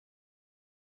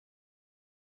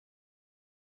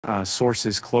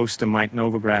Sources close to Mike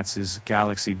Novogratz's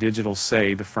Galaxy Digital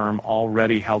say the firm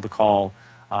already held a call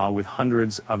with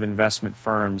hundreds of investment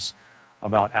firms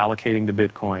about allocating to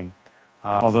Bitcoin.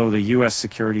 Although the U.S.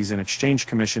 Securities and Exchange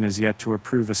Commission has yet to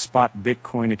approve a spot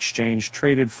Bitcoin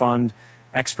exchange-traded fund,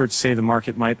 experts say the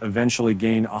market might eventually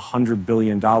gain $100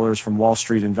 billion from Wall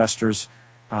Street investors.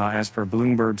 As per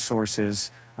Bloomberg sources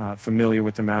familiar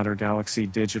with the matter, Galaxy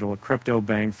Digital, a crypto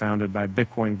bank founded by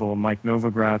Bitcoin bull Mike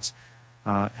Novogratz,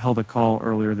 held a call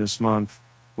earlier this month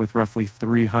with roughly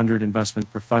 300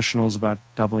 investment professionals about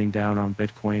doubling down on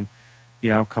Bitcoin.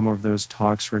 The outcome of those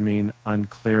talks remain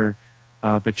unclear,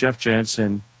 but Jeff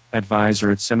Jansen, advisor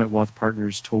at Summit Wealth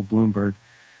Partners, told Bloomberg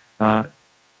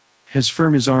his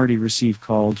firm has already received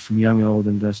calls from young and old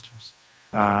investors.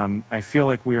 I feel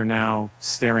like we are now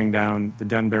staring down the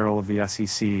gun barrel of the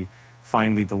SEC,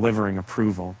 finally delivering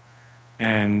approval.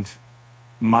 And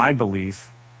my belief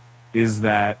is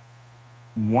that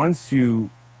once you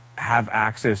have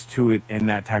access to it in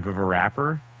that type of a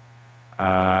wrapper,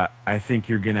 I think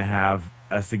you're going to have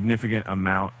a significant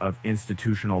amount of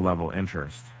institutional level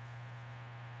interest.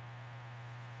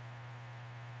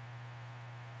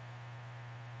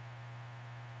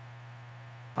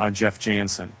 Jeff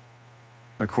Jansen.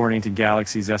 According to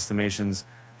Galaxy's estimations,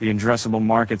 the addressable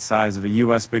market size of a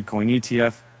U.S. Bitcoin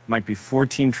ETF might be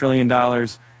 $14 trillion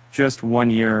just 1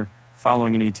 year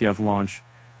following an ETF launch,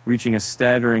 reaching a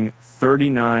staggering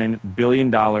 $39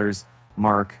 billion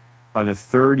mark by the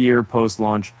third year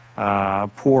post-launch.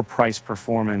 Poor price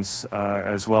performance,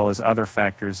 as well as other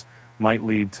factors, might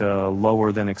lead to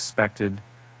lower than expected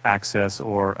access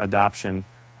or adoption,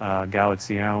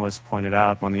 Galaxy analysts pointed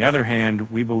out. On the other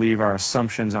hand, we believe our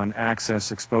assumptions on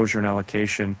access, exposure, and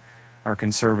allocation are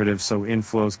conservative, so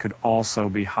inflows could also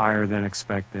be higher than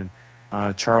expected.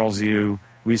 Charles Yu,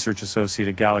 research associate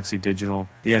at Galaxy Digital.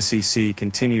 The SEC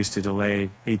continues to delay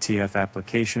ETF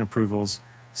application approvals,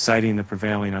 citing the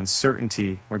prevailing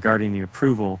uncertainty regarding the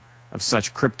approval of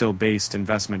such crypto-based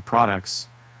investment products.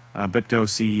 BitGo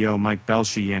CEO Mike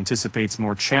Belshey anticipates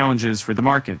more challenges for the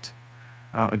market,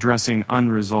 addressing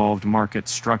unresolved market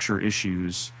structure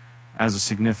issues as a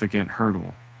significant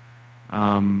hurdle.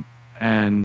 And